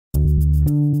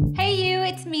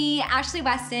it's me, Ashley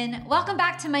Weston. Welcome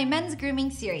back to my men's grooming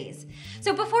series.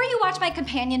 So before you watch my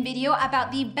companion video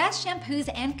about the best shampoos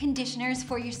and conditioners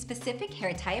for your specific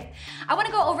hair type, I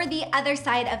wanna go over the other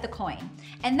side of the coin,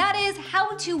 and that is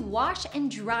how to wash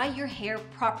and dry your hair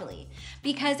properly.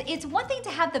 Because it's one thing to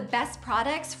have the best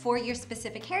products for your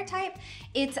specific hair type,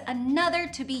 it's another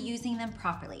to be using them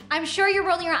properly. I'm sure you're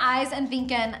rolling your eyes and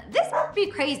thinking, this must be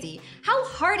crazy. How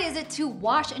hard is it to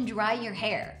wash and dry your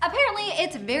hair? Apparently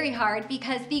it's very hard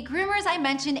because the groomers I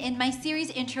mentioned in my series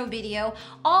intro video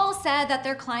all said that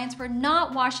their clients were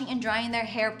not washing and drying their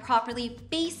hair properly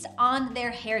based on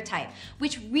their hair type,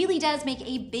 which really does make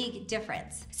a big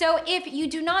difference. So if you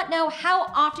do not know how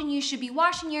often you should be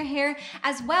washing your hair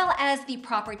as well as the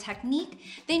proper technique,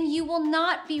 then you will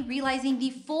not be realizing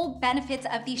the full benefits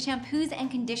of the shampoos and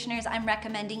conditioners I'm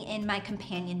recommending in my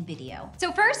companion video.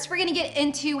 So first, we're gonna get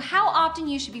into how often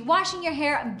you should be washing your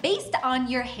hair based on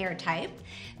your hair type,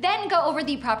 then go over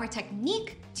the proper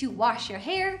technique to wash your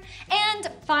hair, and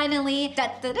finally,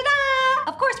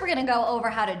 of course, we're gonna go over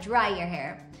how to dry your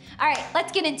hair. All right,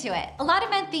 let's get into it. A lot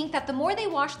of men think that the more they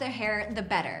wash their hair, the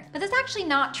better, but that's actually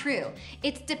not true.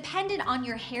 It's dependent on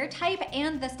your hair type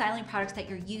and the styling products that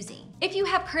you're using. If you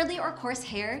have curly or coarse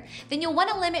hair, then you'll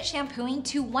wanna limit shampooing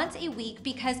to once a week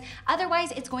because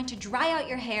otherwise it's going to dry out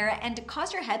your hair and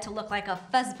cause your head to look like a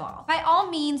fuzzball. By all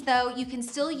means though, you can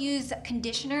still use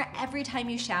conditioner every time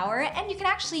you shower, and you can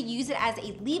actually use it as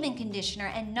a leave-in conditioner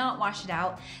and not wash it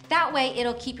out. That way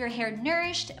it'll keep your hair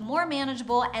nourished, more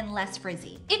manageable, and less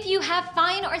frizzy. If you have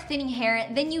fine or thinning hair,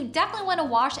 then you definitely want to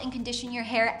wash and condition your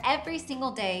hair every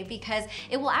single day because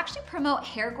it will actually promote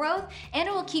hair growth and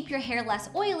it will keep your hair less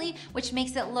oily, which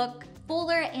makes it look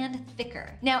fuller and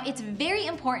thicker. Now, it's very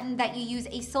important that you use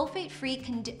a sulfate-free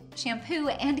shampoo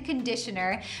and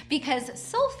conditioner because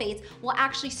sulfates will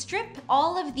actually strip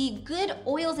all of the good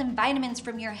oils and vitamins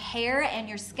from your hair and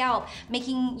your scalp,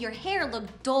 making your hair look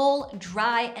dull,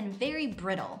 dry, and very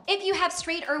brittle. If you have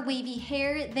straight or wavy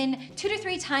hair, then 2 to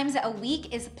 3 times a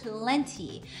week is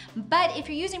plenty. But if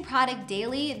you're using product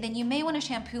daily, then you may want to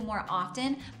shampoo more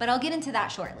often, but I'll get into that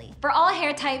shortly. For all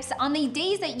hair types, on the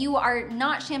days that you are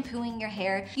not shampooing your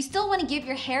hair, you still want to give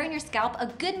your hair and your scalp a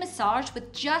good massage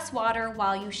with just water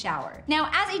while you shower. Now,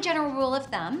 as a general rule of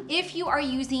thumb, if you are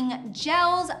using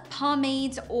gels,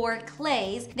 pomades, or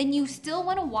clays, then you still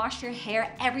want to wash your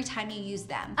hair every time you use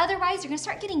them. Otherwise, you're going to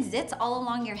start getting zits all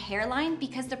along your hairline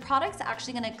because the product's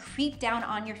actually going to creep down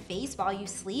on your face while you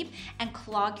sleep and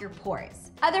clog your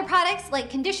pores. Other products like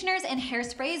conditioners and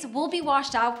hairsprays will be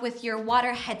washed off with your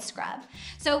water head scrub.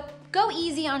 So go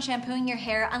easy on shampooing your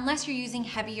hair unless you're using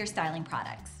heavier styling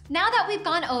products. Now that we've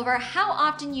gone over how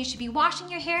often you should be washing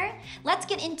your hair, let's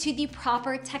get into the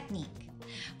proper technique.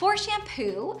 For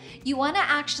shampoo, you want to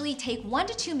actually take 1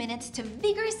 to 2 minutes to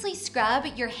vigorously scrub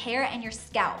your hair and your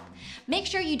scalp. Make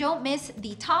sure you don't miss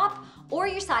the top or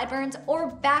your sideburns or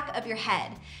back of your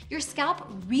head. Your scalp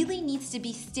really needs to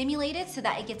be stimulated so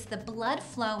that it gets the blood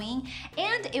flowing,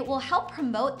 and it will help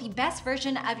promote the best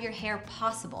version of your hair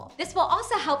possible. This will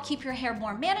also help keep your hair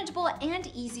more manageable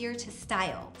and easier to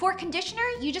style. For conditioner,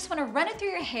 you just want to run it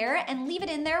through your hair and leave it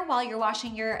in there while you're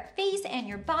washing your face and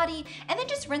your body, and then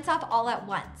just rinse off all at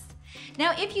once.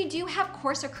 Now, if you do have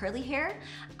coarse or curly hair,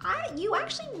 you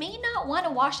actually may not want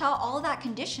to wash out all of that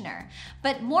conditioner,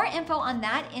 but more info on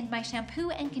that in my shampoo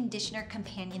and conditioner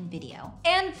companion video.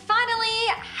 And finally,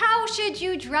 how should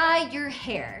you dry your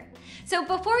hair? So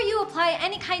before you apply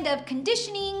any kind of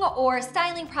conditioning or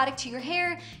styling product to your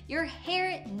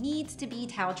hair needs to be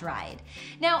towel dried.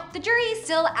 Now, the jury is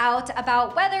still out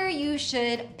about whether you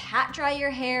should pat dry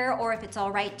your hair or if it's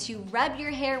all right to rub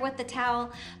your hair with the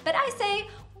towel, but I say,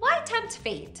 why tempt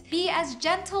fate? Be as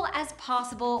gentle as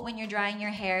possible when you're drying your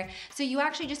hair. So you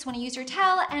actually just want to use your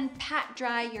towel and pat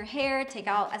dry your hair, take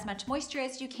out as much moisture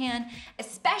as you can,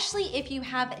 especially if you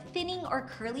have thinning or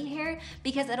curly hair,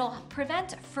 because it'll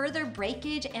prevent further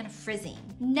breakage and frizzing.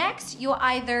 Next, you'll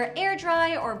either air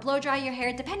dry or blow dry your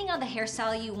hair, depending on the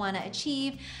hairstyle you want to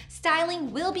achieve.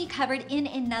 Styling will be covered in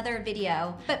another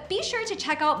video, but be sure to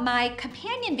check out my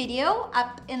companion video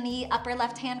up in the upper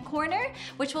left-hand corner,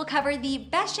 which will cover the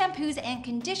best shampoos and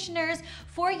conditioners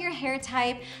for your hair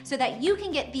type so that you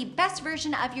can get the best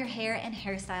version of your hair and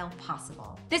hairstyle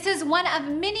possible. This is one of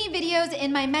many videos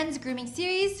in my men's grooming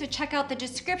series, so check out the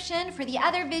description for the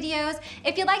other videos.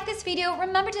 If you like this video,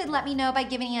 remember to let me know by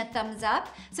giving it a thumbs up.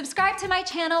 Subscribe to my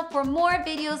channel for more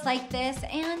videos like this,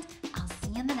 and I'll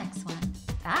see you in the next one.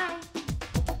 Bye.